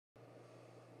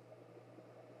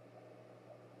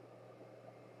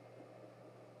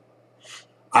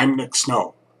I'm Nick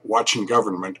Snow, watching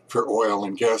Government for Oil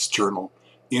and Gas Journal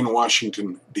in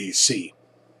Washington, D.C.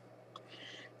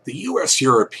 The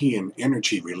U.S.-European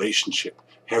energy relationship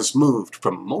has moved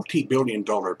from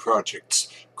multi-billion-dollar projects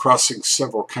crossing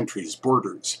several countries'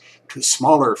 borders to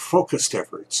smaller, focused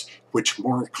efforts which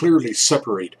more clearly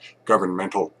separate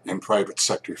governmental and private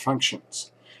sector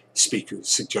functions, speakers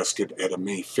suggested at a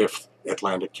May 5th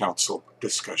Atlantic Council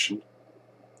discussion.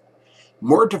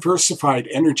 More diversified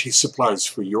energy supplies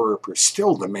for Europe are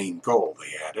still the main goal,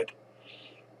 they added.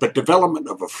 But development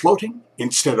of a floating,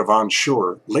 instead of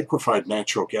onshore, liquefied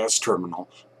natural gas terminal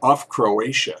off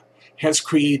Croatia has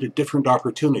created different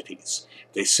opportunities,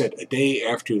 they said a day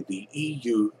after the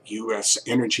EU-US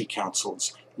Energy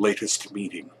Council's latest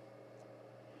meeting.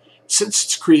 Since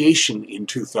its creation in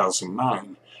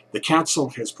 2009, the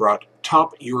Council has brought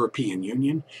top European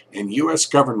Union and U.S.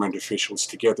 government officials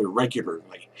together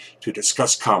regularly to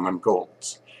discuss common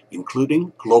goals,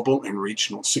 including global and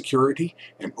regional security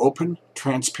and open,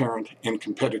 transparent, and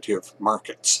competitive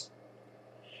markets.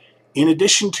 In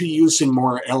addition to using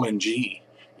more LNG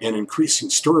and increasing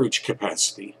storage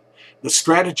capacity, the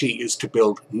strategy is to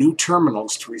build new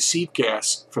terminals to receive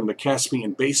gas from the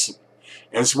Caspian Basin,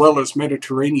 as well as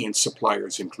Mediterranean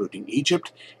suppliers including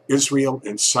Egypt, Israel,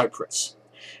 and Cyprus,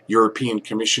 European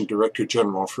Commission Director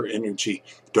General for Energy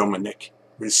Dominic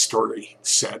Ristori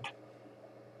said.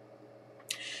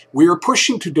 We are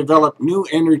pushing to develop new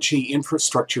energy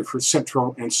infrastructure for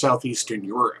Central and Southeastern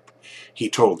Europe, he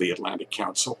told the Atlantic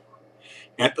Council.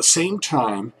 At the same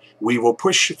time, we will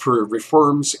push for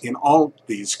reforms in all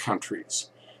these countries.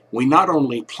 We not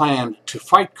only plan to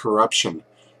fight corruption,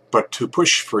 but to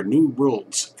push for new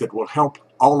rules that will help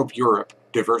all of Europe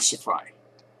diversify.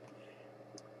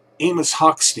 Amos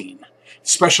Hochstein,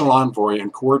 Special Envoy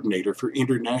and Coordinator for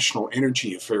International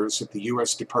Energy Affairs at the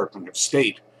U.S. Department of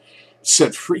State,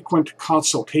 said frequent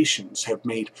consultations have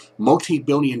made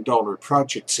multi-billion-dollar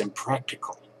projects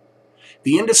impractical.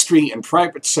 The industry and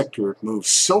private sector move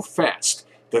so fast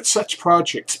that such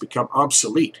projects become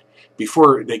obsolete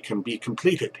before they can be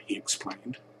completed, he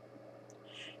explained.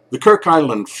 The Kirk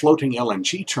Island floating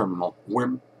LNG terminal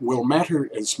will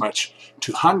matter as much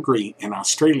to Hungary and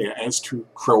Australia as to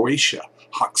Croatia,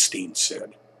 Hochstein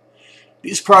said.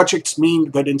 These projects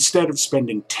mean that instead of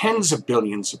spending tens of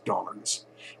billions of dollars,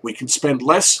 we can spend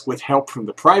less with help from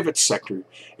the private sector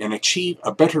and achieve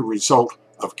a better result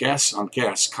of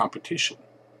gas-on-gas competition.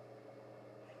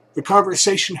 The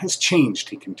conversation has changed,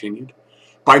 he continued.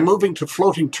 By moving to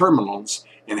floating terminals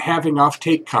and having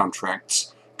off-take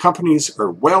contracts, companies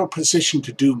are well positioned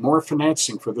to do more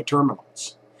financing for the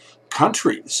terminals.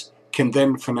 Countries can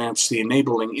then finance the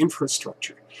enabling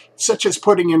infrastructure, such as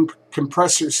putting in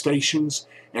compressor stations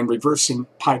and reversing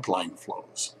pipeline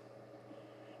flows.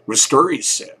 Ristori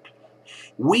said,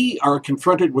 "We are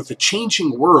confronted with a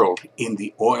changing world in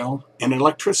the oil and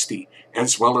electricity,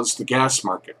 as well as the gas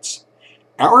markets.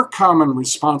 Our common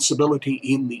responsibility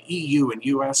in the EU and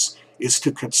US is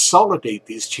to consolidate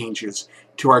these changes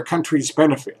to our country's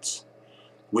benefits.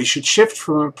 We should shift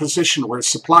from a position where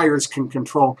suppliers can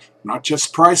control not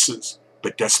just prices,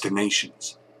 but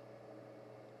destinations."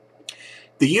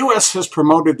 The U.S. has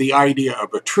promoted the idea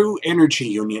of a true energy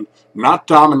union not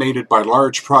dominated by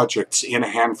large projects in a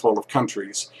handful of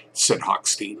countries, said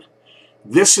Hochstein.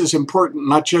 This is important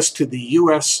not just to the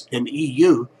U.S. and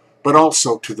EU, but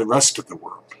also to the rest of the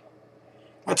world.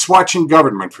 That's Watching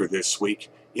Government for this week.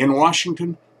 In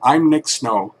Washington, I'm Nick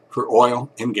Snow for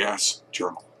Oil and Gas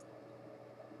Journal.